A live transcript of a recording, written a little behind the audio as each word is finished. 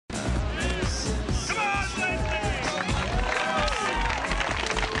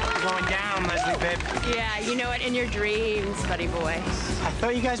down, Leslie Bibb. Yeah, you know it in your dreams, buddy boy. I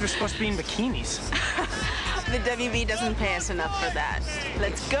thought you guys were supposed to be in bikinis. The WB doesn't pay us enough for that.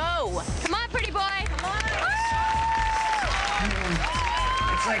 Let's go. Come on, pretty boy. Come on.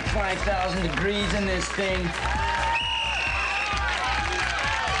 It's like 5,000 degrees in this thing.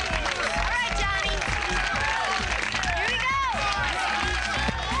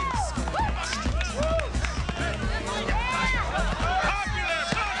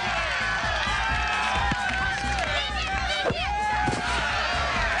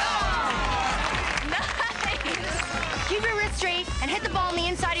 Keep your wrist straight and hit the ball on the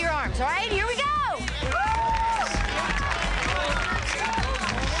inside of your arms, all right? Here we go!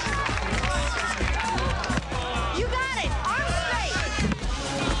 You got it! Arms straight!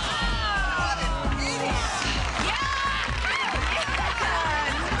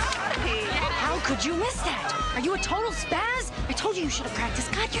 How could you miss that? Are you a total spaz? I told you should have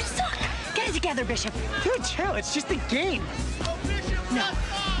practiced. God, you suck! Get it together, Bishop. Dude, chill. It's just a game. No.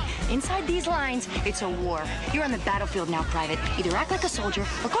 Inside these lines, it's a war. You're on the battlefield now, Private. Either act like a soldier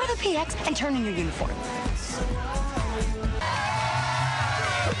or go to the PX and turn in your uniform.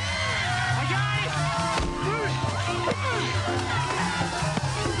 I got it!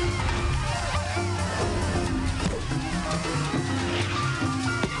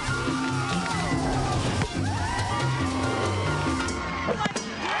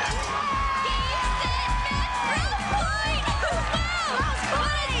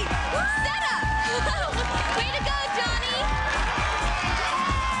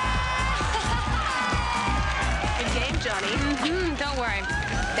 Johnny. Don't worry.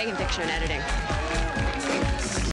 Taking picture and editing.